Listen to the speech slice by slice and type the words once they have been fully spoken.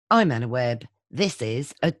I'm Anna Webb. This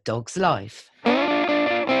is A Dog's Life. Hey,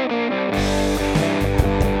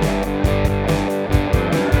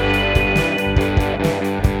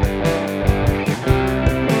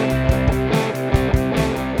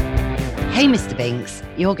 Mr. Binks,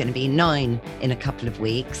 you're going to be 9 in a couple of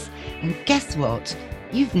weeks. And guess what?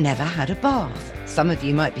 You've never had a bath. Some of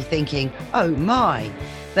you might be thinking, oh my.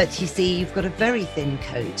 But you see, you've got a very thin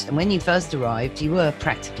coat. And when you first arrived, you were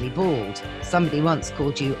practically bald. Somebody once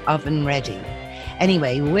called you oven ready.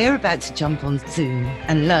 Anyway, we're about to jump on Zoom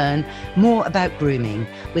and learn more about grooming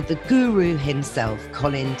with the guru himself,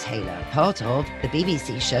 Colin Taylor, part of the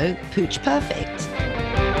BBC show Pooch Perfect.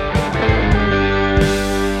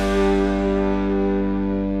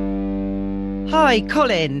 Hi,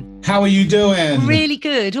 Colin. How are you doing? Really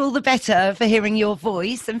good. All the better for hearing your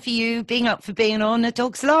voice and for you being up for being on A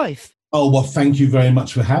Dog's Life. Oh, well, thank you very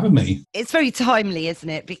much for having me. It's very timely, isn't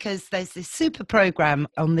it? Because there's this super programme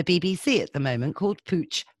on the BBC at the moment called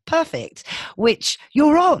Pooch Perfect, which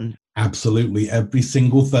you're on. Absolutely. Every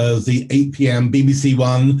single Thursday, 8 p.m, BBC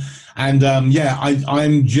One. And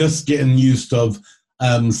I'm just getting used to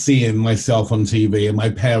seeing myself on TV, and my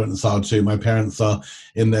parents are too. My parents are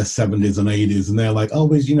in their 70s and 80s, and they're like,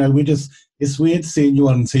 oh, it's weird seeing you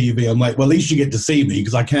on TV. I'm like, well, at least you get to see me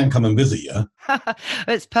because I can't come and visit you.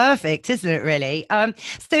 It's perfect, isn't it, really?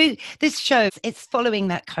 So this show, it's following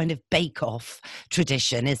that kind of bake-off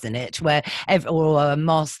tradition, isn't it? Or a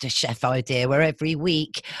MasterChef idea, where every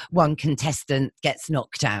week one contestant gets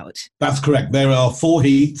knocked out. That's correct. There are 4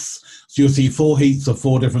 heats. So you'll see 4 heats of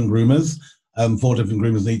 4 different groomers. 4 different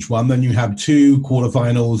groomers in each one. Then you have 2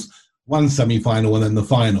 quarterfinals, 1 semi-final, and then the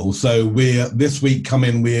final. So this week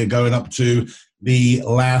we're going up to the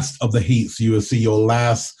last of the heats. You will see your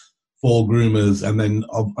last 4 groomers, and then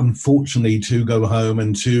unfortunately 2 go home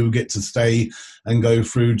and 2 get to stay and go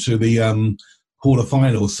through to the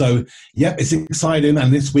quarterfinals. So yeah, it's exciting.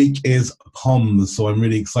 And this week is Poms. So I'm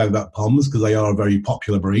really excited about Poms because they are a very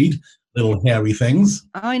popular breed. Little hairy things.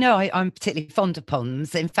 I know. I'm particularly fond of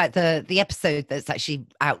Poms. In fact, the episode that's actually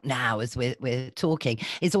out now as we're talking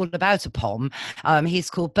is all about a Pom. He's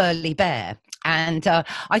called Burly Bear. And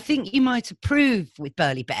I think you might approve with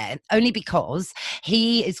Burly Bear only because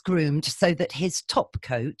he is groomed so that his top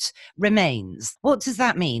coat remains. What does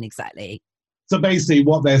that mean exactly? So basically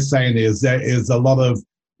what they're saying is there is a lot of,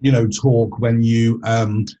 talk when you...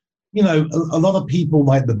 a lot of people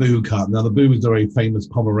like the Boo cut. Now, the Boo is a very famous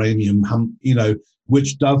Pomeranian,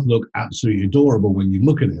 which does look absolutely adorable when you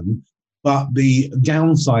look at him. But the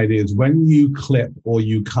downside is when you clip or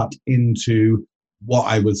you cut into what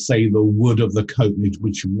I would say the wood of the coat,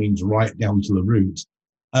 which means right down to the root,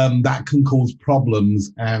 that can cause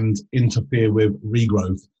problems and interfere with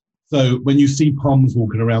regrowth. So when you see Poms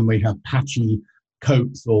walking around, they have patchy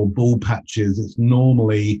coats or ball patches. It's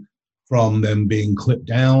normally from them being clipped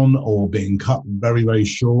down or being cut very, very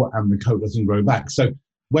short and the coat doesn't grow back. So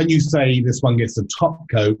when you say this one gets a top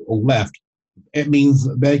coat or left, it means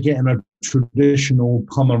they're getting a traditional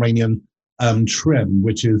Pomeranian trim,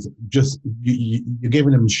 which is just, you're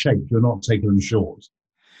giving them shape, you're not taking them short.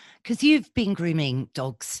 Because you've been grooming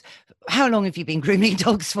dogs. How long have you been grooming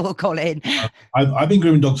dogs for, Colin? I've been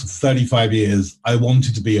grooming dogs for 35 years. I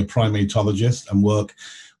wanted to be a primatologist and work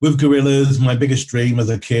with gorillas. My biggest dream as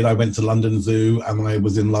a kid, I went to London Zoo and I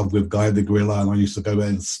was in love with Guy the gorilla, and I used to go there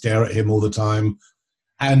and stare at him all the time.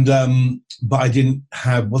 And but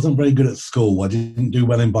I wasn't very good at school. I didn't do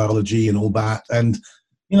well in biology and all that. And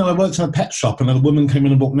I worked in a pet shop, and a woman came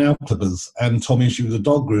in and bought nail clippers and told me she was a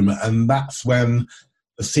dog groomer. And that's when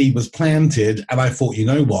the seed was planted. And I thought, you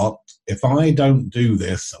know what? If I don't do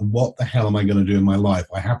this, what the hell am I going to do in my life?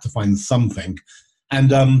 I have to find something.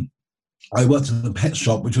 And I worked in a pet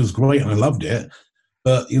shop, which was great, and I loved it.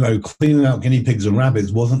 But, cleaning out guinea pigs and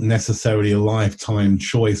rabbits wasn't necessarily a lifetime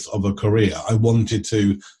choice of a career. I wanted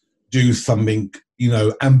to do something,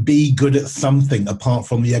 and be good at something apart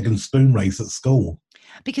from the egg and spoon race at school.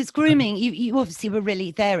 Because grooming, you obviously were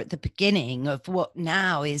really there at the beginning of what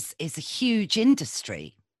now is a huge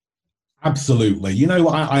industry. Absolutely.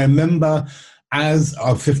 I remember as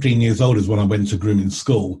I was 15 years old is when I went to grooming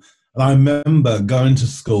school. And I remember going to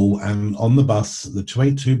school and on the bus, the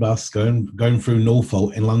 282 bus, going through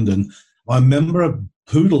Norfolk in London, I remember a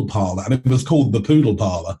poodle parlour, and it was called the Poodle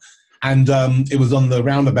Parlour. And it was on the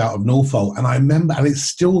roundabout of Norfolk. And I remember, and it's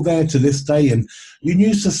still there to this day. And you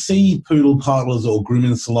used to see poodle parlours or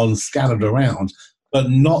grooming salons scattered around, but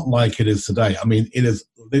not like it is today. I mean, it has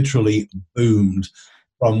literally boomed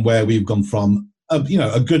from where we've gone from, a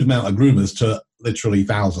good amount of groomers to literally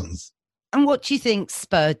thousands. And what do you think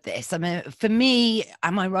spurred this? I mean, for me,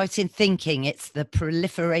 am I right in thinking it's the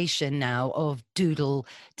proliferation now of doodle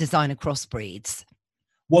designer crossbreeds?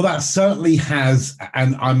 Well, that certainly has,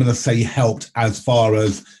 and I'm going to say helped as far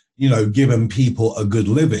as, given people a good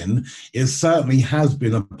living. It certainly has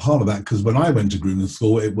been a part of that, because when I went to grooming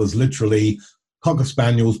school, it was literally Cocker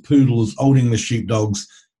Spaniels, Poodles, Old English Sheepdogs,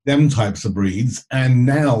 them types of breeds. And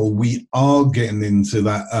now we are getting into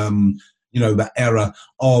that, that era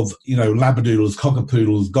of, Labradoodles,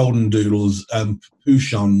 Cockapoodles, Golden Doodles,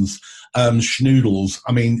 Poochons, Schnoodles.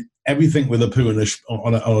 I mean, everything with a poo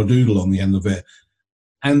and or a doodle on the end of it.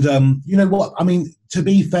 And you know what? I mean, to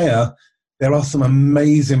be fair, there are some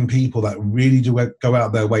amazing people that really do go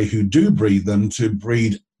out their way who do breed them to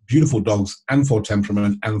breed beautiful dogs and for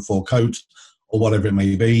temperament and for coat or whatever it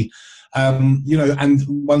may be. And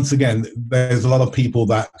once again, there's a lot of people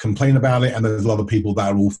that complain about it and there's a lot of people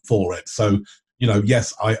that are all for it. So,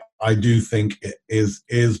 yes, I do think it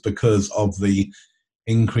is because of the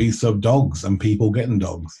increase of dogs and people getting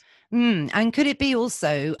dogs. And could it be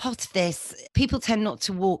also part of this? People tend not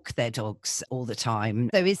to walk their dogs all the time.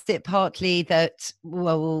 So is it partly that,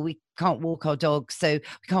 well, we can't walk our dog, so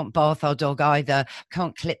we can't bath our dog either,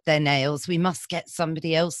 can't clip their nails, we must get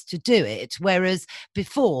somebody else to do it? Whereas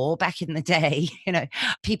before, back in the day,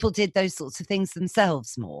 people did those sorts of things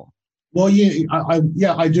themselves more. Well,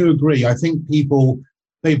 yeah, I do agree. I think people,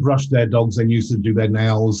 they brush their dogs and used to do their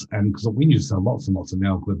nails, and because we used to sell lots and lots of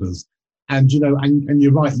nail clippers. And, and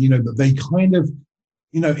you're right, that they kind of,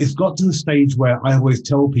 it's got to the stage where I always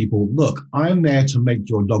tell people, look, I'm there to make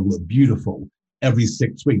your dog look beautiful every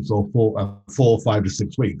 6 weeks or 5 to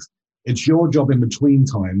 6 weeks. It's your job in between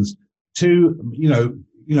times to,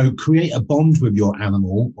 create a bond with your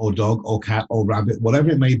animal or dog or cat or rabbit,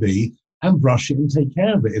 whatever it may be, and brush it and take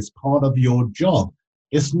care of it. It's part of your job.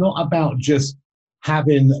 It's not about just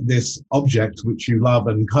having this object which you love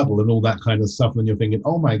and cuddle and all that kind of stuff, and you're thinking,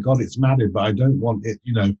 oh my God, it's matted, but I don't want it,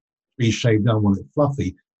 to be shaved down, I want it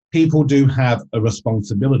fluffy. People do have a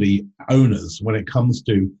responsibility, owners, when it comes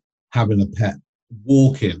to having a pet,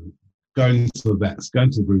 walking, going to the vets,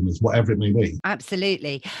 going to the groomers, whatever it may be.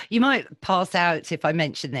 Absolutely. You might pass out if I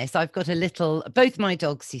mention this. I've got both my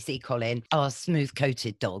dogs, you see, Colin, are smooth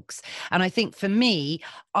coated dogs. And I think for me,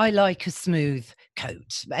 I like a smooth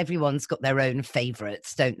coat. Everyone's got their own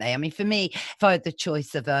favourites, don't they? I mean, for me, if I had the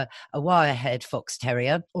choice of a wire-haired fox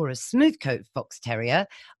terrier or a smooth coat fox terrier,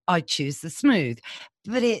 I'd choose the smooth.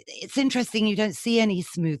 But it's interesting, you don't see any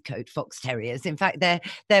smooth coat fox terriers. In fact,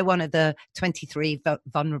 they're one of the 23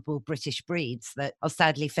 vulnerable British breeds that are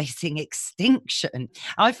sadly facing extinction.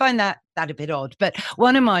 I find that a bit odd. But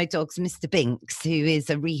one of my dogs, Mr. Binks, who is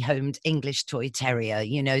a rehomed English toy terrier,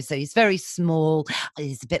 so he's very small.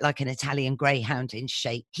 He's a bit like an Italian greyhound in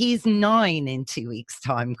shape. He's 9 in 2 weeks'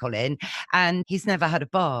 time, Colin, and he's never had a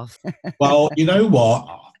bath. Well, you know what?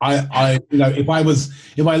 If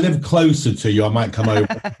I lived closer to you, I might come over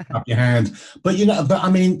and up your hand. But I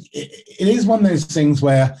mean, it is one of those things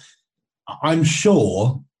where I'm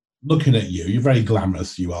sure, looking at you, you're very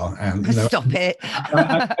glamorous, you are. And Stop it.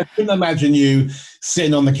 I couldn't imagine you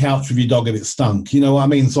sitting on the couch with your dog and it stunk. You know what I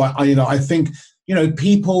mean? So I think,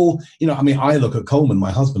 people, I mean, I look at Coleman,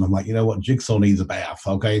 my husband, I'm like, you know what, Jigsaw needs a bath,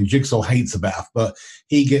 okay? And Jigsaw hates a bath, but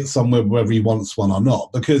he gets somewhere whether he wants one or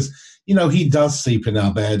not, because, he does sleep in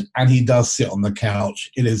our bed and he does sit on the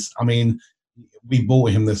couch. It is, I mean, we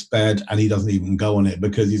bought him this bed and he doesn't even go on it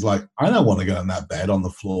because he's like, I don't want to go on that bed on the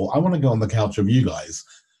floor. I want to go on the couch with you guys.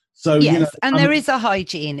 So, yes, and there is a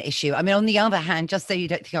hygiene issue. I mean, on the other hand, just so you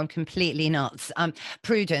don't think I'm completely nuts,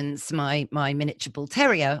 Prudence, my miniature bull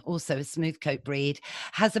terrier, also a smooth coat breed,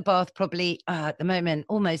 has a bath probably at the moment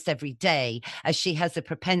almost every day, as she has a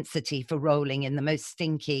propensity for rolling in the most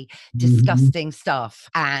stinky, disgusting stuff.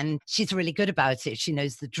 And she's really good about it. She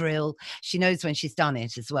knows the drill. She knows when she's done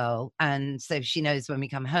it as well. And so she knows when we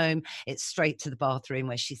come home, it's straight to the bathroom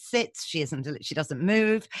where she sits. She doesn't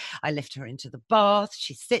move. I lift her into the bath.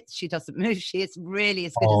 She sits. She doesn't move. She is really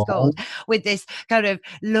as good as gold, with this kind of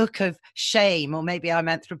look of shame, or maybe I'm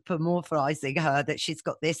anthropomorphizing her, that she's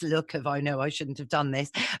got this look of, I know I shouldn't have done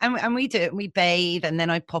this. And we do it. We bathe, and then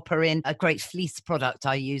I pop her in a great fleece product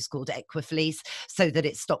I use called Equifleece, so that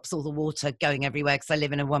it stops all the water going everywhere, because I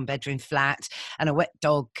live in a 1-bedroom flat and a wet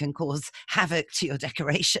dog can cause havoc to your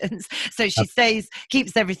decorations. So she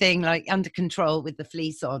keeps everything like under control with the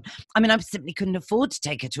fleece on. I mean, I simply couldn't afford to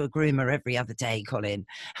take her to a groomer every other day, Colin.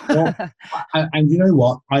 Well, and you know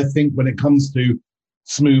what? I think when it comes to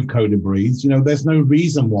smooth coated breeds, there's no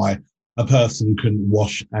reason why a person can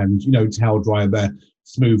wash and, towel dry their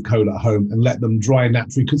smooth coat at home and let them dry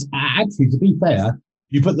naturally. Because actually, to be fair,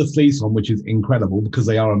 You put the fleece on, which is incredible because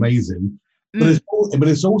they are amazing. Mm. But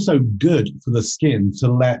it's also good for the skin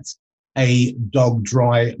to let a dog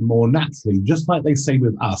dry more naturally, just like they say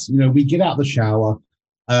with us. We get out of the shower,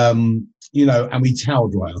 and we towel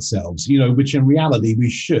dry ourselves, which in reality we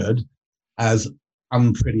should, as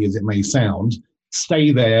unpretty as it may sound,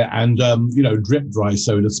 stay there and, drip dry,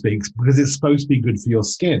 so to speak, because it's supposed to be good for your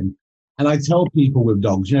skin. And I tell people with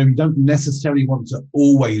dogs, you don't necessarily want to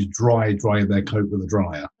always dry their coat with a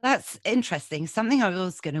dryer. That's interesting. Something I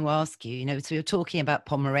was going to ask you, so we were talking about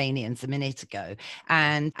Pomeranians a minute ago.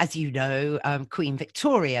 And as you know, Queen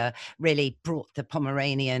Victoria really brought the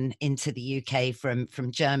Pomeranian into the UK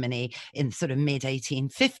from Germany in sort of mid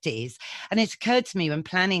 1850s. And it occurred to me when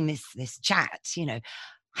planning this chat,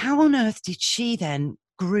 how on earth did she then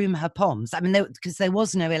groom her Poms? I mean, because there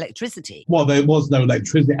was no electricity. Well, there was no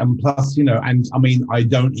electricity, and plus, and I mean, I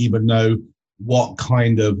don't even know what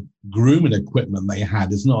kind of grooming equipment they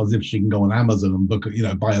had. It's not as if she can go on Amazon and book,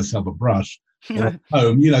 buy herself a brush or a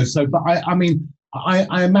comb, So, but I mean,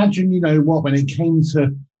 I imagine, when it came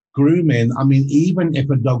to grooming, I mean, even if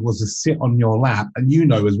a dog was to sit on your lap,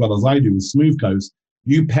 and as well as I do with Smooth Coats,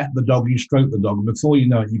 you pet the dog, you stroke the dog, and before you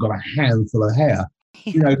know it, you've got a handful of hair.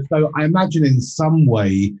 So I imagine in some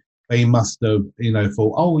way they must have,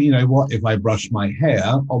 thought, oh, you know what, if I brush my hair,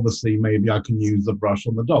 obviously maybe I can use the brush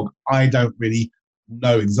on the dog. I don't really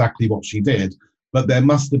know exactly what she did, but there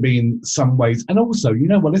must have been some ways. And also,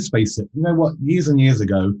 let's face it, years and years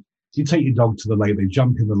ago, you take your dog to the lake, they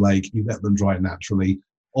jump in the lake, you let them dry naturally,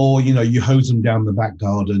 or, you hose them down the back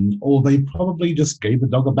garden, or they probably just gave the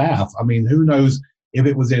dog a bath. I mean, who knows if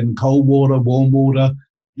it was in cold water, warm water.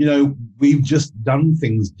 We've just done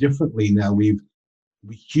things differently now. We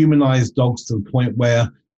humanized dogs to the point where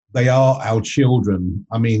they are our children.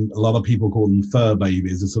 I mean, a lot of people call them fur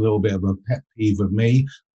babies. It's a little bit of a pet peeve of me.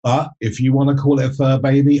 But if you want to call it a fur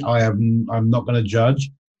baby, I'm not going to judge.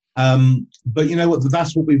 But you know what?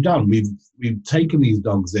 That's what we've done. We've taken these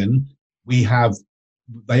dogs in. They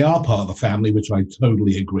are part of the family, which I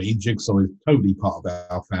totally agree. Jigsaw is totally part of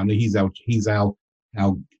our family. He's our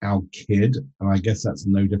kid, and I guess that's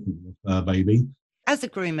no different than a fur baby. As a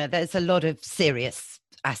groomer, there's a lot of serious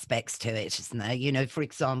aspects to it, isn't there? For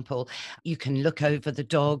example, you can look over the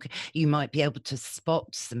dog. You might be able to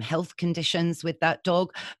spot some health conditions with that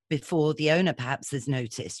dog before the owner perhaps has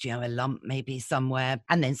noticed, a lump maybe somewhere,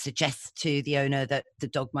 and then suggest to the owner that the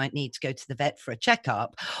dog might need to go to the vet for a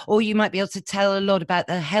checkup. Or you might be able to tell a lot about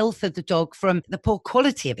the health of the dog from the poor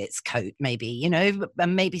quality of its coat, maybe,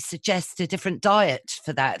 and maybe suggest a different diet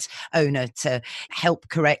for that owner to help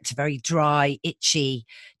correct a very dry, itchy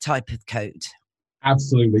type of coat.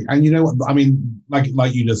 Absolutely. And you know what, I mean,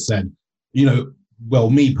 like you just said,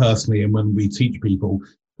 well, me personally, and when we teach people,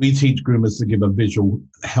 we teach groomers to give a visual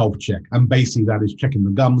health check. And basically that is checking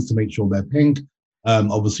the gums to make sure they're pink.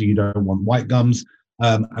 Obviously you don't want white gums.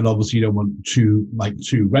 And obviously you don't want two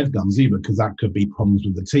red gums either, because that could be problems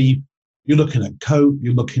with the teeth. You're looking at coat,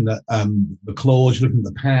 you're looking at the claws, you're looking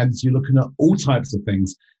at the pads, you're looking at all types of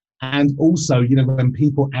things. And also, when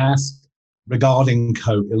people ask regarding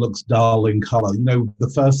coat, it looks dull in color,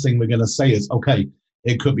 the first thing we're going to say is, okay,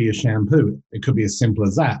 it could be a shampoo. It could be as simple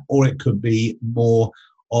as that, or it could be more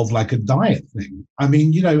of like a diet thing. I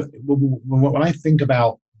mean, when I think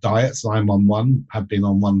about diets, I'm on one, have been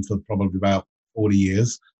on one for probably about 40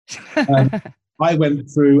 years. I went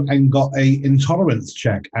through and got a intolerance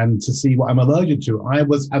check and to see what I'm allergic to. I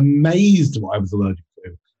was amazed at what I was allergic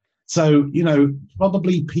to. So,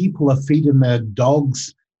 probably people are feeding their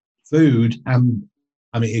dogs food, and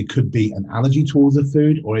I mean, it could be an allergy towards the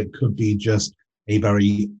food, or it could be just a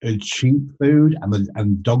very cheap food,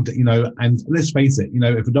 and dog, and let's face it,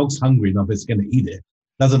 if a dog's hungry enough, it's going to eat it.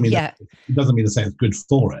 Doesn't mean it doesn't mean to say it's good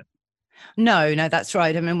for it. No, that's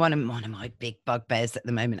right. I mean, one of my big bugbears at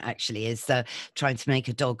the moment actually is trying to make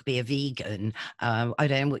a dog be a vegan. I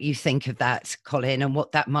don't know what you think of that, Colin, and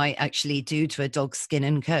what that might actually do to a dog's skin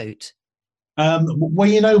and coat. Well,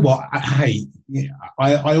 you know what? I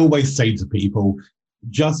always say to people,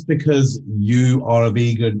 just because you are a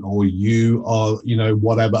vegan or you are,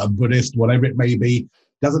 whatever, a Buddhist, whatever it may be,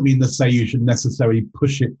 doesn't mean to say you should necessarily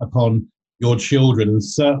push it upon your children, and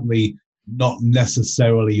certainly not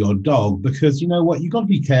necessarily your dog, because you know what? You've got to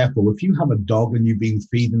be careful. If you have a dog and you've been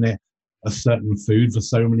feeding it a certain food for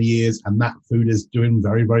so many years, and that food is doing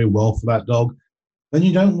very, very well for that dog, then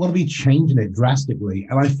you don't want to be changing it drastically.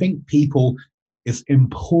 And I think it's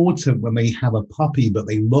important when they have a puppy, but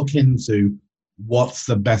they look into what's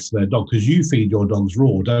the best for their dog, because you feed your dogs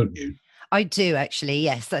raw, don't you? I do actually,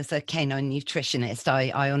 yes. As a canine nutritionist,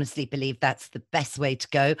 I honestly believe that's the best way to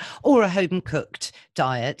go, or a home cooked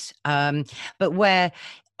diet. But where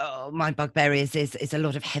my bugbear is a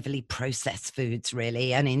lot of heavily processed foods,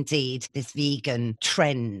 really, and indeed this vegan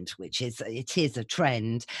trend, which it is a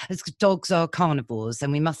trend, as dogs are carnivores,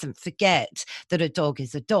 and we mustn't forget that a dog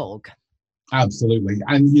is a dog. Absolutely.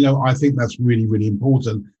 And, I think that's really, really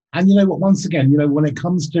important. And you know what, once again, when it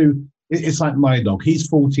comes to, it's like my dog, he's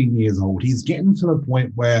 14 years old. He's getting to the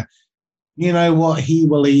point where, you know what, he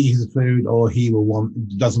will eat his food or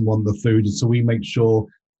doesn't want the food. So we make sure,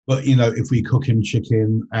 but, if we cook him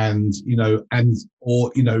chicken and,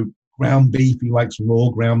 or, ground beef, he likes raw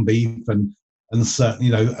ground beef and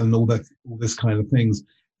certain, and all this kind of things.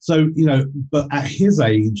 So, but at his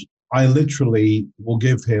age, I literally will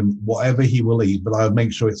give him whatever he will eat, but I'll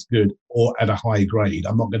make sure it's good or at a high grade.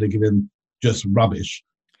 I'm not going to give him just rubbish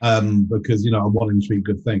because, I want him to eat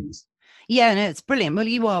good things. Yeah, no, it's brilliant. Well,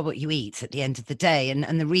 you are what you eat at the end of the day.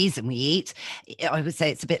 And the reason we eat, I would say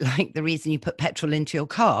it's a bit like the reason you put petrol into your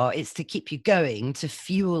car. It's to keep you going, to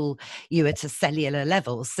fuel you at a cellular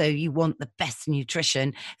level. So you want the best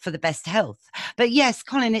nutrition for the best health. But yes,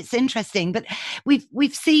 Colin, it's interesting. But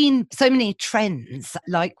we've seen so many trends,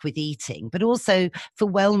 like with eating, but also for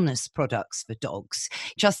wellness products for dogs.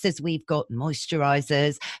 Just as we've got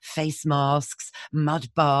moisturizers, face masks, mud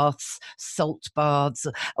baths, salt baths,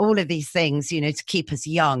 all of these things, to keep us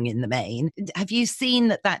young in the main. Have you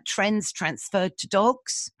seen that trend's transferred to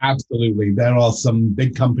dogs? Absolutely. There are some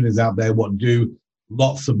big companies out there what do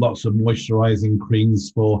lots of moisturizing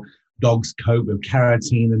creams for dogs' coat with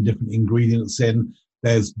keratin and different ingredients in.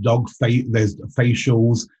 There's there's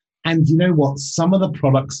facials. And you know what? Some of the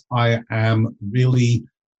products I am really,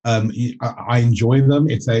 I enjoy them.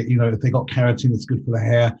 If they got keratin, it's good for the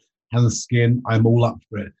hair and the skin. I'm all up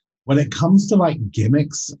for it. When it comes to like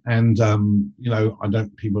gimmicks and,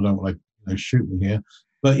 people don't want to shoot me here,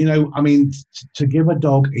 but, to give a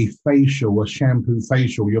dog a shampoo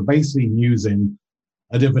facial, you're basically using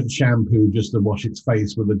a different shampoo just to wash its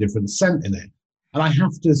face with a different scent in it. And I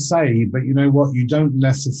have to say, but you know what? You don't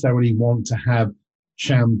necessarily want to have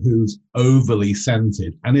shampoos overly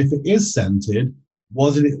scented. And if it is scented,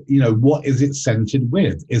 what is it scented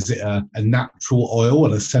with? Is it a natural oil,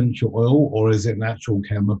 an essential oil, or is it natural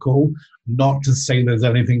chemical? Not to say there's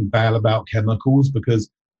anything bad about chemicals, because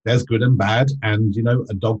there's good and bad. And,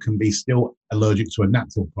 a dog can be still allergic to a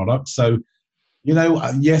natural product. So,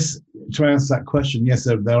 yes, to answer that question, yes,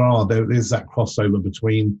 there is that crossover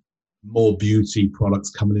between more beauty products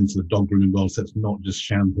coming into the dog grooming world. So it's not just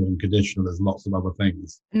shampoo and conditioner. There's lots of other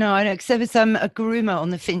things. No, I know, because there was a groomer on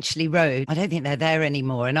the Finchley Road. I don't think they're there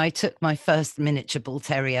anymore. And I took my first miniature bull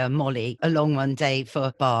terrier, Molly, along one day for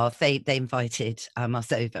a bath. They invited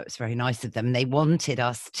us over. It was very nice of them. They wanted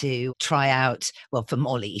us to try out, well, for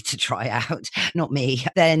Molly to try out, not me,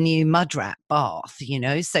 their new mud wrap bath,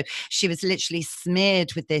 So she was literally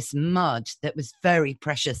smeared with this mud that was very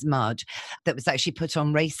precious mud that was actually put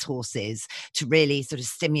on racehorses to really sort of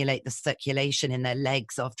stimulate the circulation in their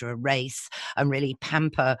legs after a race and really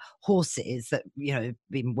pamper horses that, have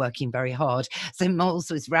been working very hard. So Moles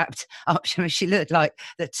was wrapped up. She looked like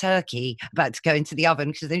the turkey about to go into the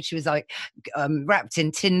oven, because then she was like wrapped in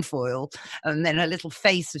tinfoil, and then her little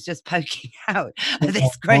face was just poking out of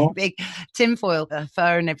this great big tinfoil. Her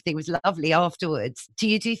fur and everything was lovely afterwards. Do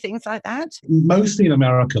you do things like that? Mostly in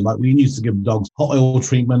America, like we used to give dogs hot oil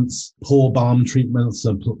treatments, paw balm treatments,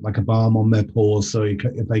 like a balm on their paws, so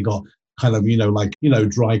if they got kind of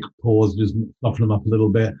dry paws, just soften them up a little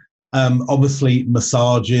bit. Obviously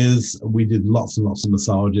massages, we did lots and lots of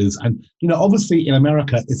massages. And obviously in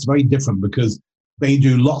America it's very different, because they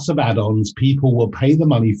do lots of add-ons. People will pay the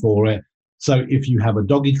money for it. So if you have a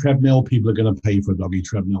doggy treadmill, people are going to pay for a doggy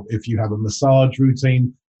treadmill. If you have a massage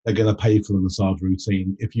routine, they're going to pay for the massage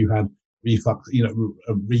routine. If you have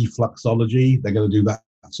refluxology, they're going to do that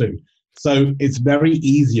too. So it's very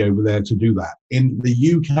easy over there to do that. In the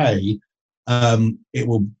UK, it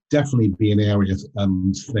will definitely be an area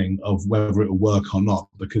thing of whether it will work or not,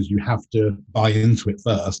 because you have to buy into it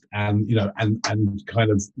first and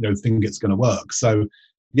kind of think it's going to work. So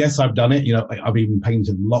yes, I've done it. I've even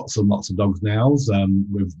painted lots and lots of dogs' nails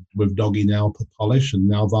with doggy nail polish and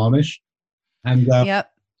nail varnish. And yep.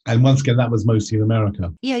 And once again, that was mostly in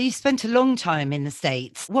America. Yeah, you spent a long time in the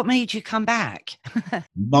States. What made you come back?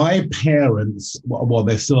 My parents, well,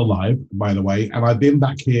 they're still alive, by the way, and I've been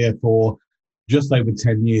back here for just over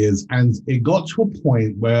 10 years. And it got to a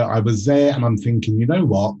point where I was there and I'm thinking, you know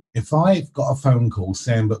what? If I got a phone call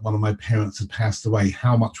saying that one of my parents had passed away,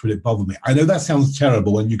 how much would it bother me? I know that sounds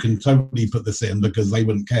terrible, and you can totally put this in because they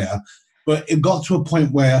wouldn't care. But it got to a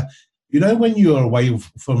point where, You know, when you're away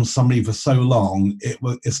from somebody for so long,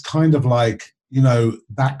 it's kind of like,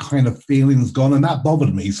 that kind of feeling's gone, and that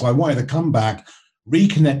bothered me. So I wanted to come back,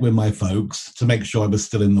 reconnect with my folks to make sure I was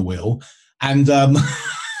still in the will. And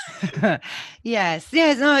Yes,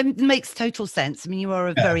 no, it makes total sense. I mean, you are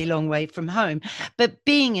a very long way from home, but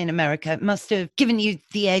being in America must have given you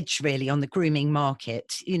the edge really on the grooming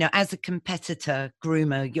market, as a competitor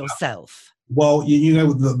groomer yourself. Well,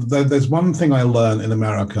 there's one thing I learned in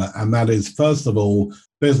America, and that is, first of all,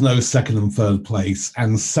 there's no second and third place.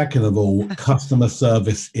 And second of all, customer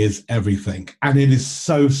service is everything. And it is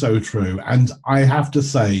so, so true. And I have to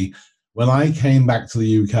say, when I came back to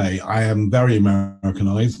the UK, I am very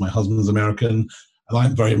Americanized. My husband's American, and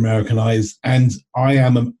I'm very Americanized. And I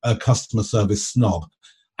am a customer service snob.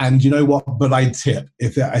 And you know what? But I tip.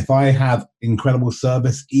 If I have incredible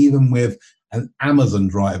service, even with an Amazon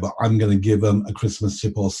driver, I'm going to give them a Christmas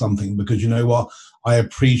tip or something, because you know what? I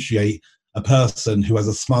appreciate a person who has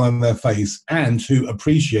a smile on their face and who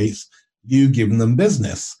appreciates you giving them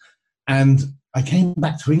business. And I came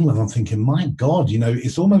back to England, I'm thinking, my God,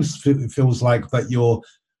 it's almost it feels like that you're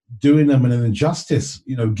doing them an injustice,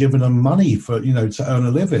 giving them money for, to earn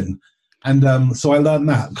a living. And so I learned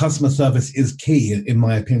that customer service is key, in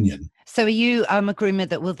my opinion. So are you a groomer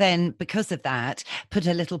that will then, because of that, put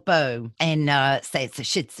a little bow in, say it's a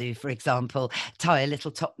Shih Tzu, for example, tie a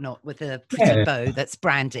little top knot with a pretty bow that's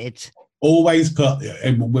branded?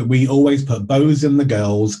 We always put bows in the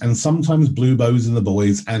girls, and sometimes blue bows in the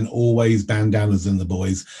boys, and always bandanas in the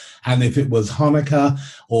boys. And if it was Hanukkah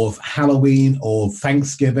or Halloween or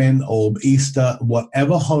Thanksgiving or Easter,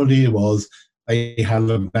 whatever holiday it was, they had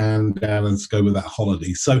a bandana to go with that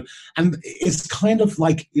holiday. So, and it's kind of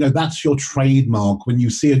like, that's your trademark. When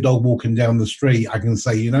you see a dog walking down the street, I can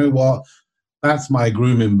say, you know what, that's my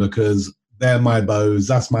grooming, because they're my bows,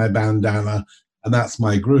 that's my bandana, and that's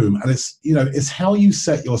my groom. And it's how you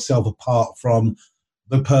set yourself apart from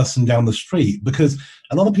the person down the street, because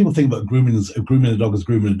a lot of people think about grooming a dog as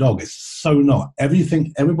grooming a dog. It's so not.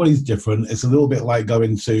 Everybody's different. It's a little bit like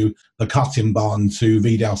going to the cutting barn to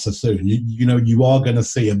Vidal Sassoon. You are going to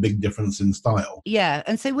see a big difference in style. Yeah.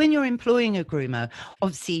 And so when you're employing a groomer,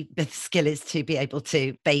 obviously the skill is to be able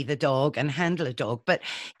to bathe a dog and handle a dog. But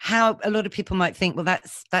how a lot of people might think, well,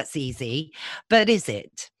 that's easy. But is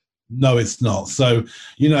it? No, it's not. So,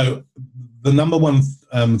 the number one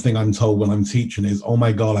thing I'm told when I'm teaching is, oh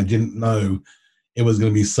my God, I didn't know it was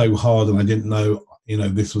going to be so hard, and I didn't know,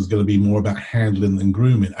 this was going to be more about handling than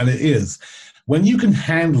grooming. And it is. When you can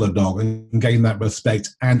handle a dog and gain that respect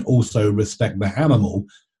and also respect the animal,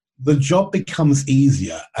 the job becomes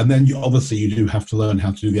easier. And then you do have to learn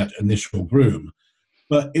how to do that initial groom.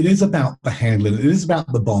 But it is about the handling. It is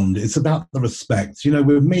about the bond. It's about the respect.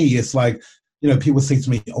 With me, it's like, people say to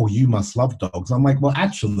me, oh, you must love dogs. I'm like, well,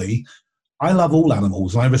 actually, I love all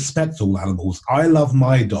animals, and I respect all animals. I love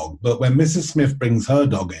my dog. But when Mrs. Smith brings her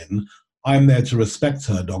dog in, I'm there to respect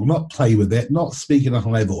her dog, not play with it, not speak in a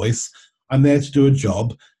high voice. I'm there to do a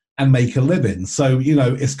job and make a living. So,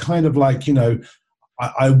 it's kind of like,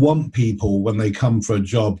 I want people, when they come for a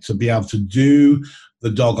job, to be able to do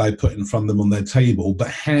the dog I put in front of them on their table,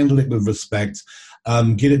 but handle it with respect,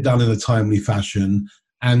 get it done in a timely fashion,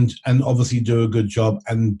 and obviously do a good job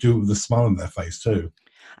and do it with a smile on their face too.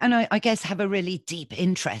 And I guess have a really deep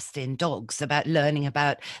interest in dogs, about learning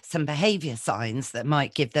about some behavior signs that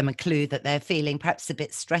might give them a clue that they're feeling perhaps a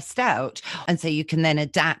bit stressed out. And so you can then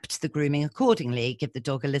adapt the grooming accordingly, give the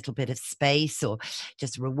dog a little bit of space, or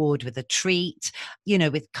just reward with a treat,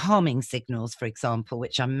 with calming signals, for example,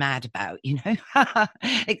 which I'm mad about,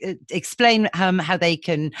 Explain how they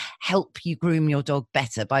can help you groom your dog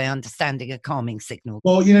better by understanding a calming signal.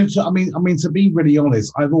 Well, to be really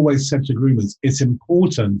honest, I've always said to groomers, it's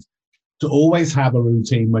important to always have a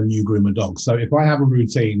routine when you groom a dog. So if I have a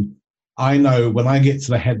routine, I know when I get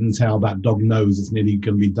to the head and tail, that dog knows it's nearly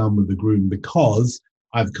going to be done with the groom, because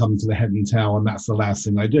I've come to the head and tail, and that's the last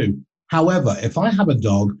thing I do. However, if I have a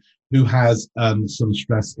dog who has some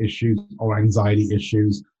stress issues or anxiety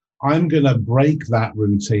issues, I'm going to break that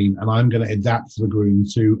routine, and I'm going to adapt to the groom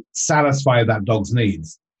to satisfy that dog's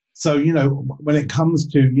needs. So, when it comes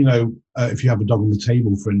to, if you have a dog on the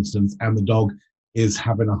table, for instance, and the dog is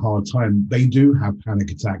having a hard time, they do have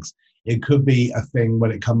panic attacks. It could be a thing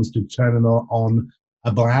when it comes to turning on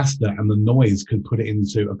a blaster, and the noise could put it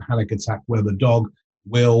into a panic attack, where the dog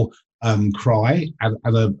will cry at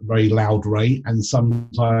a very loud rate, and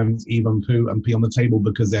sometimes even poo and pee on the table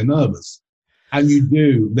because they're nervous. And you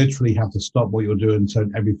do literally have to stop what you're doing,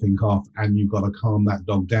 turn everything off, and you've got to calm that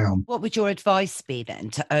dog down. What would your advice be then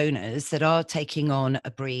to owners that are taking on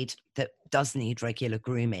a breed that does need regular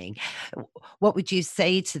grooming? What would you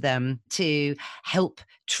say to them to help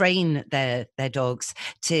train their dogs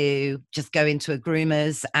to just go into a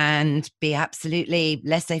groomer's and be absolutely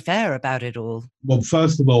laissez-faire about it all? Well,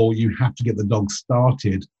 first of all, you have to get the dog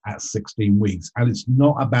started at 16 weeks. And it's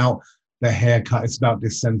not about the haircut, it's about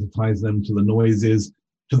desensitizing them to the noises,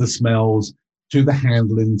 to the smells, to the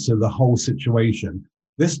handling, to the whole situation.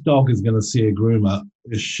 This dog is going to see a groomer,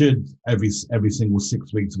 it should, every single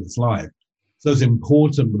 6 weeks of its life. So it's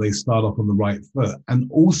important that they start off on the right foot. And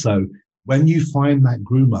also, when you find that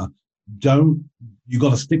groomer, you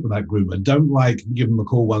got to stick with that groomer. Don't give them a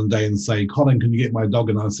call one day and say, Colin, can you get my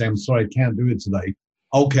dog? And I'll say, I'm sorry, I can't do it today.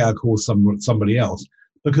 Okay, I'll call somebody else.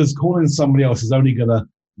 Because calling somebody else is only going to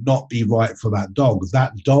not be right for that dog.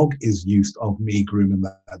 That dog is used of me grooming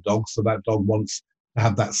that dog. So that dog wants to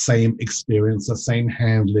have that same experience, the same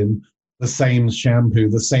handling, the same shampoo,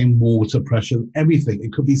 the same water pressure, everything.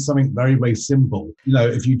 It could be something very, very simple.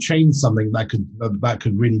 If you change something, that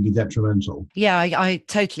could really be detrimental. Yeah, I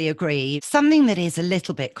totally agree. Something that is a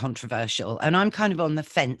little bit controversial, and I'm kind of on the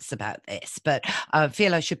fence about this, but I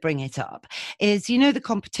feel I should bring it up, is, the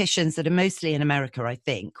competitions that are mostly in America, I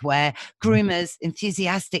think, where groomers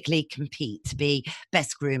enthusiastically compete to be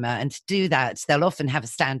best groomer. And to do that, they'll often have a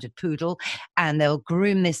standard poodle and they'll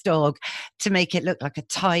groom this dog to make it look like a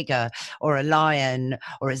tiger or a lion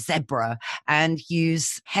or a zebra and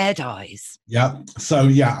use hair dyes. Yeah. So,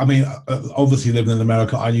 obviously living in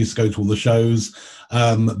America, I used to go to all the shows.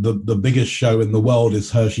 The biggest show in the world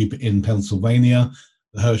is Hershey in Pennsylvania,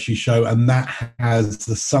 the Hershey show. And that has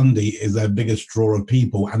the Sunday is their biggest draw of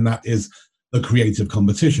people. And that is the creative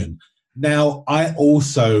competition. Now, I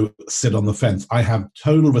also sit on the fence. I have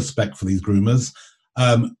total respect for these groomers.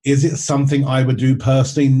 Is it something I would do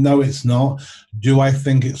personally? No, it's not. Do I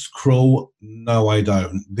think it's cruel? No, I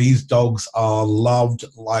don't. These dogs are loved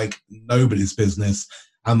like nobody's business,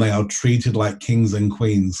 and they are treated like kings and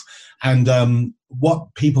queens. And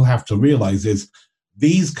what people have to realize is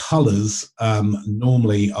these colors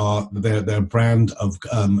normally are their brand of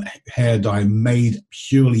hair dye made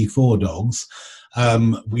purely for dogs.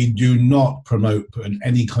 We do not promote putting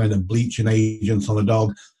any kind of bleaching agents on a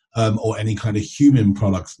dog. Or any kind of human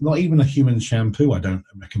products, not even a human shampoo I don't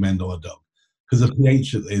recommend on a dog because the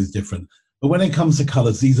pH is different. But when it comes to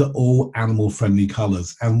colors, these are all animal-friendly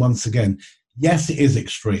colors. And once again, yes, it is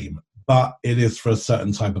extreme, but it is for a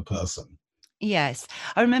certain type of person. Yes.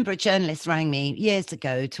 I remember a journalist rang me years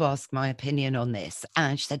ago to ask my opinion on this.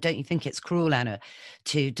 And she said, don't you think it's cruel, Anna,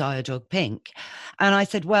 to dye a dog pink? And I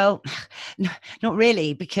said, well, not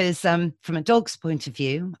really, because from a dog's point of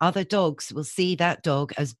view, other dogs will see that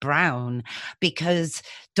dog as brown because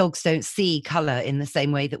dogs don't see colour in the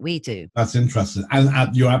same way that we do. That's interesting.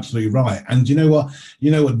 And you're absolutely right. And you know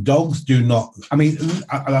what? Dogs do not,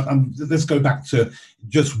 let's go back to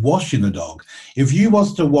just washing a dog. If you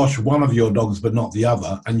was to wash one of your dogs but not the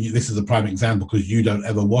other, and this is a prime example because you don't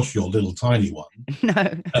ever wash your little tiny one. No,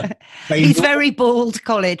 he's very bald,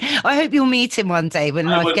 Colin. I hope you'll meet him one day when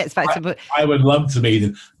life gets back to... I would love to meet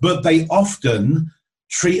him. But they often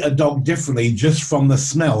treat a dog differently just from the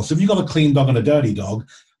smell. So if you've got a clean dog and a dirty dog,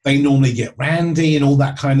 they normally get randy and all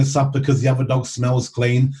that kind of stuff because the other dog smells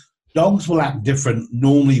clean. Dogs will act different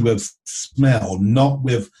normally with smell, not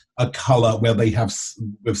with a color where they have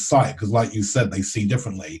with sight, because like you said, they see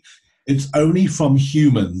differently. It's only from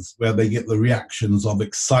humans where they get the reactions of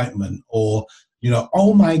excitement or,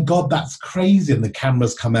 oh my God, that's crazy, and the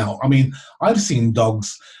cameras come out. I mean, I've seen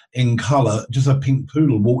dogs in color, just a pink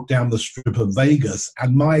poodle walk down the strip of Vegas,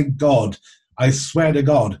 and my God, I swear to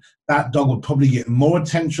God, that dog would probably get more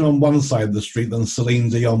attention on one side of the street than Celine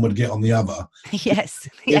Dion would get on the other. Yes,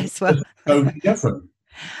 well. It's totally different.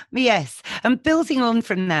 Yes. And building on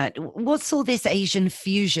from that, what's all this Asian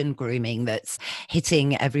fusion grooming that's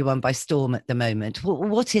hitting everyone by storm at the moment?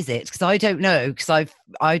 What is it? Because I don't know, because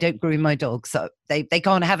I don't groom my dog, so they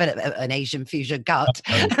can't have an Asian fusion gut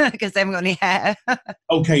because they haven't got any hair.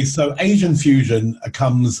 Okay, so Asian fusion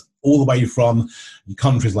comes all the way from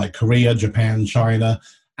countries like Korea, Japan, China,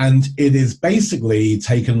 and it is basically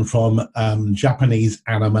taken from Japanese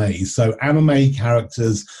anime. So anime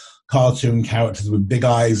characters, cartoon characters with big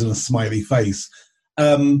eyes and a smiley face.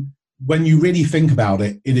 When you really think about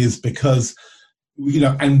it, it is because,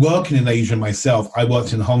 and working in Asia myself, I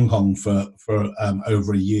worked in Hong Kong for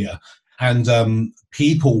over a year, and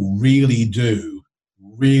people really do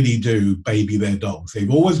baby their dogs. They've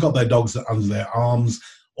always got their dogs under their arms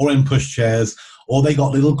or in pushchairs, or they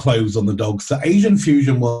got little clothes on the dogs. So Asian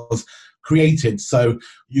fusion was created so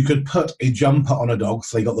you could put a jumper on a dog,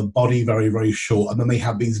 so they got the body very, very short, and then they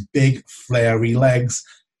have these big, flary legs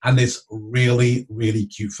and this really, really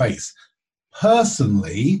cute face.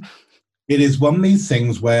 Personally, it is one of these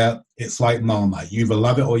things where it's like Marmite. You either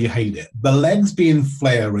love it or you hate it. The legs being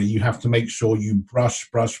flary, you have to make sure you brush,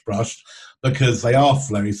 because they are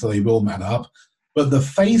flary, so they will mat up. But the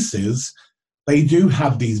faces, they do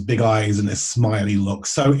have these big eyes and this smiley look.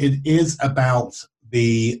 So it is about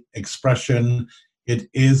the expression. It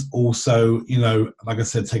is also, like I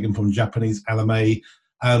said, taken from Japanese anime.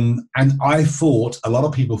 And I thought, a lot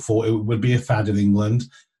of people thought it would be a fad in England.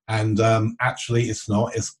 And actually, it's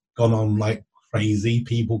not. It's gone on like crazy.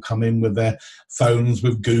 People come in with their phones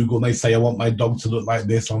with Google and they say, I want my dog to look like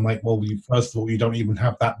this. I'm like, well, first of all, you don't even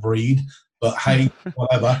have that breed. But hey,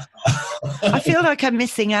 whatever. I feel like I'm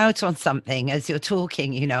missing out on something as you're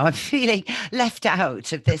talking, I'm feeling left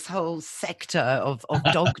out of this whole sector of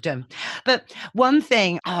dogdom. But one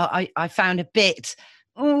thing I found a bit,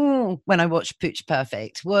 when I watched Pooch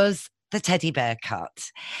Perfect was the teddy bear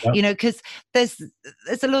cut, Yep. because there's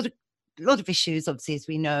a lot of issues, obviously, as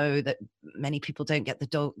we know, that many people don't get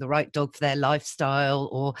the right dog for their lifestyle,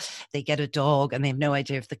 or they get a dog and they have no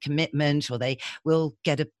idea of the commitment, or they will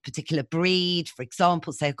get a particular breed, for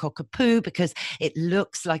example, say a cockapoo, because it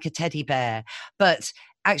looks like a teddy bear. But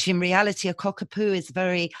actually, in reality, a cockapoo is a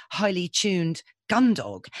very highly tuned gun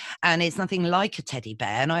dog, and it's nothing like a teddy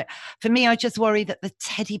bear. And for me, I just worry that the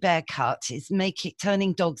teddy bear cut is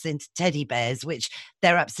turning dogs into teddy bears, which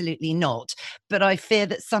they're absolutely not. But I fear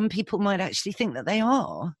that some people might actually think that they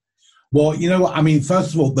are. Well, you know what? I mean,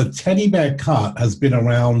 first of all, the teddy bear cut has been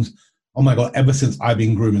around, oh my God, ever since I've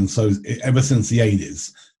been grooming. So ever since the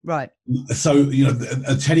 80s. Right. So,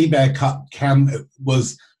 a teddy bear cut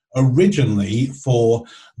was originally for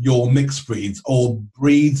your mixed breeds or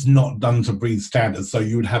breeds not done to breed standards. So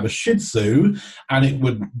you would have a Shih Tzu,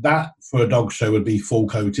 and that for a dog show would be full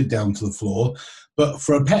coated down to the floor. But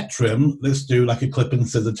for a pet trim, let's do like a clip and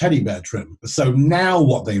scissor teddy bear trim. So now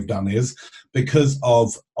what they've done is, because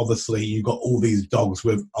of obviously you've got all these dogs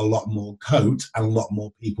with a lot more coat, and a lot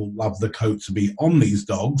more people love the coat to be on these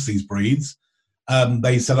dogs, these breeds,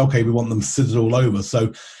 they said, okay, we want them scissored all over.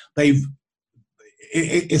 So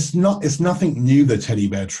it's nothing new, the teddy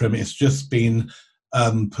bear trim. It's just been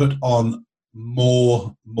put on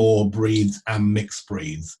more breeds and mixed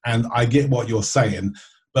breeds. And I get what you're saying,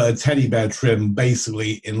 but a teddy bear trim,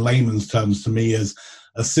 basically, in layman's terms, to me, is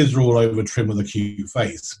a scissor all over trim with a cute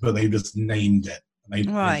face. But they just named it.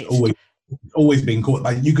 Right. It's always been called.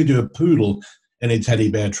 Like, you could do a poodle in a teddy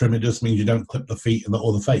bear trim. It just means you don't clip the feet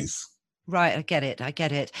or the face. Right, I get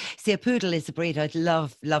it. See, a poodle is a breed I'd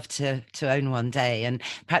love to own one day, and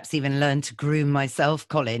perhaps even learn to groom myself,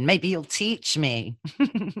 Colin. Maybe you'll teach me.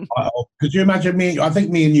 Could you imagine me? I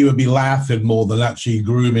think me and you would be laughing more than actually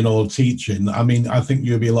grooming or teaching. I mean, I think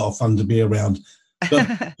you would be a lot of fun to be around.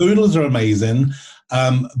 But poodles are amazing.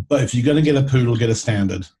 But if you're going to get a poodle, get a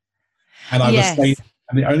standard. And I would say,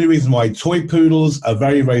 and the only reason why toy poodles are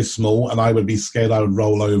very, very small, and I would be scared I would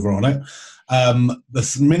roll over on it.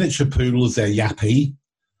 The miniature poodles, they're yappy,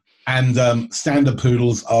 and standard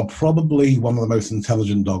poodles are probably one of the most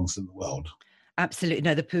intelligent dogs in the world. Absolutely.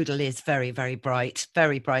 No, the poodle is very, very bright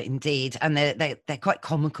indeed. And they're quite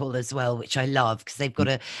comical as well, which I love,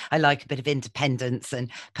 because I like a bit of independence and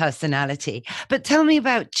personality. But tell me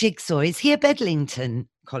about Jigsaw. Is he a Bedlington,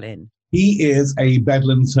 Colin? He is a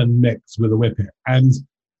Bedlington mix with a Whippet. And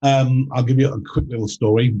I'll give you a quick little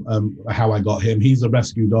story how I got him. He's a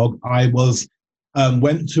rescue dog. I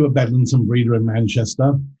went to a Bedlington breeder in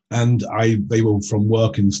Manchester, and they were from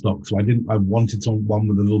working stock, so I wanted one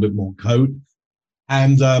with a little bit more coat.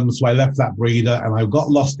 And so I left that breeder, and I got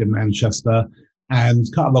lost in Manchester. And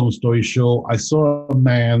cut a long story short, I saw a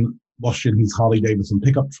man washing his Harley Davidson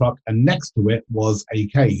pickup truck, and next to it was a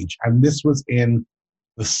cage. And this was in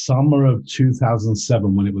the summer of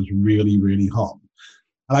 2007, when it was really, really hot.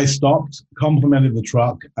 And I stopped, complimented the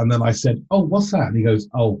truck, and then I said, "Oh, what's that?" And he goes,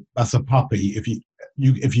 "Oh, that's a puppy. If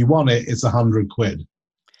you want it, it's £100."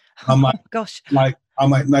 I'm like, gosh. I'm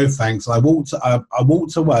like, no thanks. I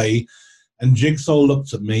walked away, and Jigsaw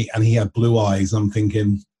looked at me, and he had blue eyes. I'm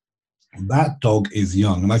thinking, that dog is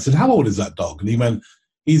young. And I said, "How old is that dog?" And he went,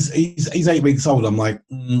 he's 8 weeks old. I'm like,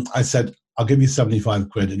 I said, "I'll give you 75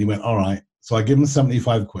 quid." And he went, "All right." So I give him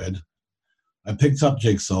 75 quid. I picked up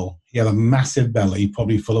Jigsaw. He had a massive belly,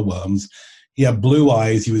 probably full of worms. He had blue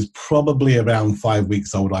eyes. He was probably around 5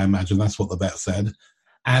 weeks old, I imagine. That's what the vet said.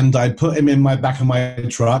 And I put him in my back of my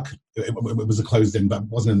truck. It was a closed-in, but it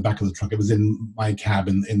wasn't in the back of the truck. It was in my cab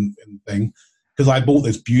in thing. Because I bought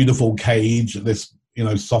this beautiful cage, this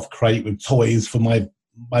soft crate with toys for my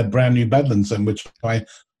my brand new Bedlington, which I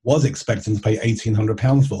was expecting to pay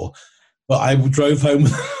 £1,800 for. But I drove home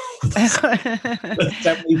with a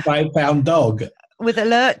 £75 dog. With a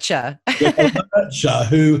lurcher. With a lurcher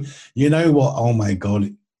who, you know what? Oh, my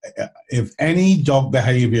God. If any dog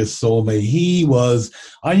behaviour saw me,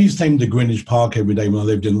 I used to take him to Greenwich Park every day when I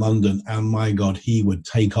lived in London. And my God, he would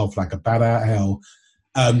take off like a bat out of hell,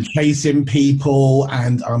 chasing people.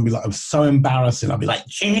 And I'd be like, I'm so embarrassing. I'd be like,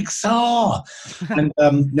 Jigsaw. And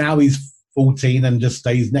now he's 14 and just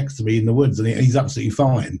stays next to me in the woods, and he's absolutely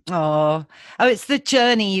fine. Oh, it's the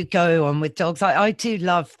journey you go on with dogs. I do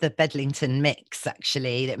love the Bedlington mix,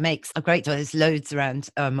 actually. It makes a great dog. There's loads around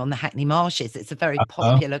on the Hackney Marshes. It's a very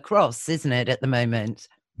popular cross, isn't it, at the moment?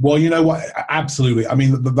 Well, you know what? Absolutely. I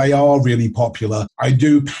mean, they are really popular. I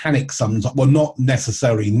do panic sometimes. Well, not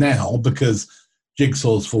necessarily now because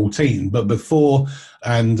Jigsaw's 14, but before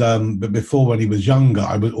when he was younger,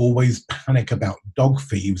 I would always panic about dog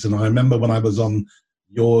thieves. And I remember when I was on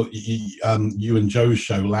you and Joe's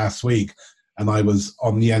show last week, and I was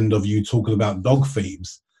on the end of you talking about dog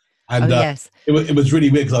thieves. And yes. It was really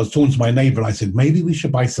weird because I was talking to my neighbor and I said, maybe we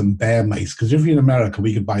should buy some bear mace, because if you're in America,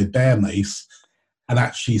 we could buy bear mace and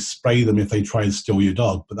actually spray them if they try to steal your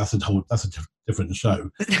dog. But that's a different show.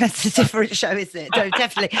 That's a different show, isn't it? No,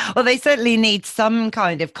 definitely. Well, they certainly need some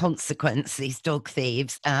kind of consequence, these dog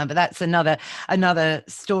thieves. But that's another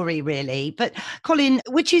story, really. But Colin,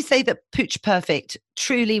 would you say that Pooch Perfect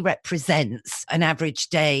truly represents an average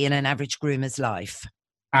day in an average groomer's life?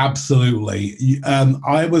 Absolutely.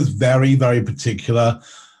 I was very, very particular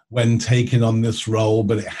when taking on this role,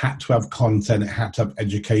 but it had to have content, it had to have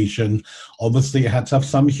education. Obviously, it had to have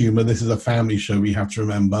some humor. This is a family show, we have to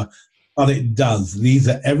remember. But it does. These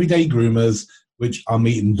are everyday groomers which are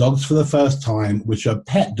meeting dogs for the first time, which are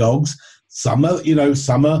pet dogs. Some are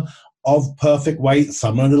of perfect weight,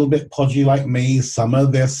 some are a little bit podgy like me, some are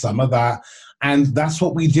this, some are that. And that's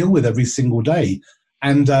what we deal with every single day.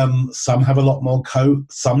 And some have a lot more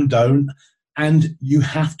coat, some don't. And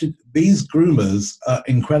these groomers are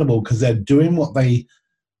incredible because they're doing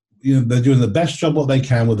they're doing the best job what they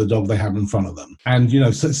can with the dog they have in front of them. And,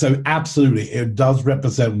 so absolutely, it does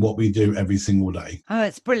represent what we do every single day. Oh,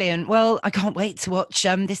 it's brilliant. Well, I can't wait to watch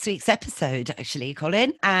this week's episode, actually,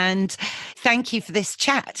 Colin. And thank you for this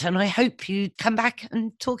chat. And I hope you come back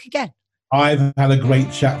and talk again. I've had a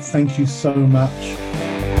great chat. Thank you so much.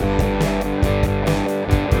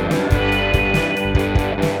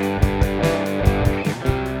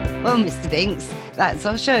 Well, Mr. Binks, that's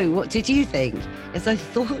our show. What did you think? As I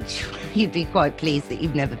thought you'd be quite pleased that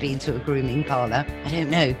you've never been to a grooming parlour. I don't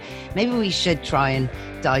know. Maybe we should try and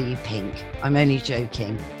dye you pink. I'm only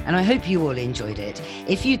joking. And I hope you all enjoyed it.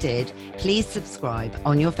 If you did, please subscribe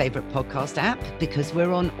on your favourite podcast app because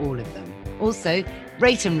we're on all of them. Also,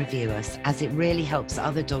 rate and review us as it really helps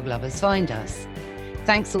other dog lovers find us.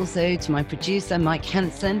 Thanks also to my producer, Mike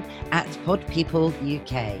Hansen at Pod People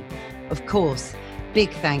UK. Of course, big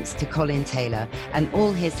thanks to Colin Taylor and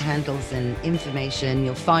all his handles and information.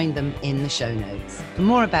 You'll find them in the show notes. For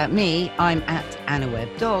more about me, I'm at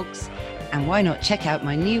AnnaWebbDogs. And why not check out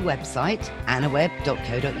my new website,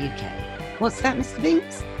 annawebb.co.uk. What's that, Mr.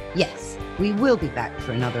 Binks? Yes, we will be back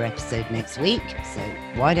for another episode next week. So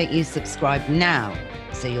why don't you subscribe now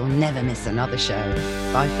so you'll never miss another show.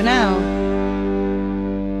 Bye for now.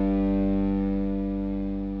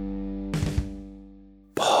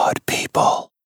 Pod People.